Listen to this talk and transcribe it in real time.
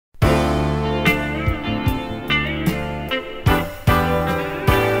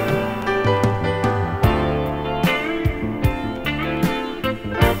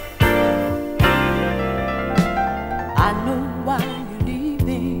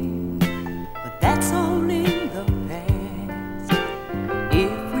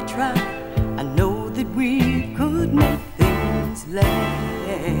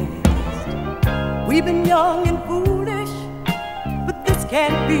young and foolish, but this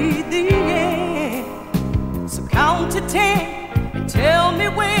can't be the end. So count to 10 and tell me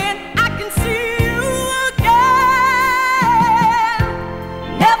when I can see you again.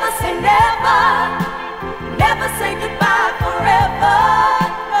 Never say never, never say goodbye forever.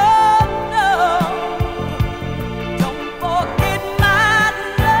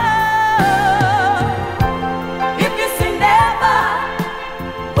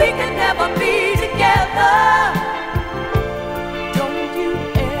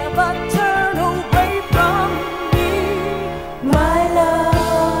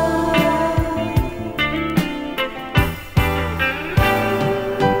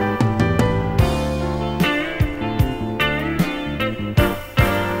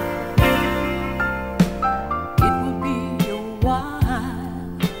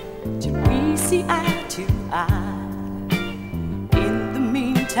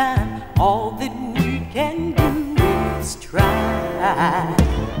 All that we can do is try.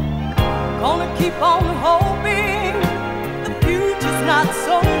 Gonna keep on hoping the future's not so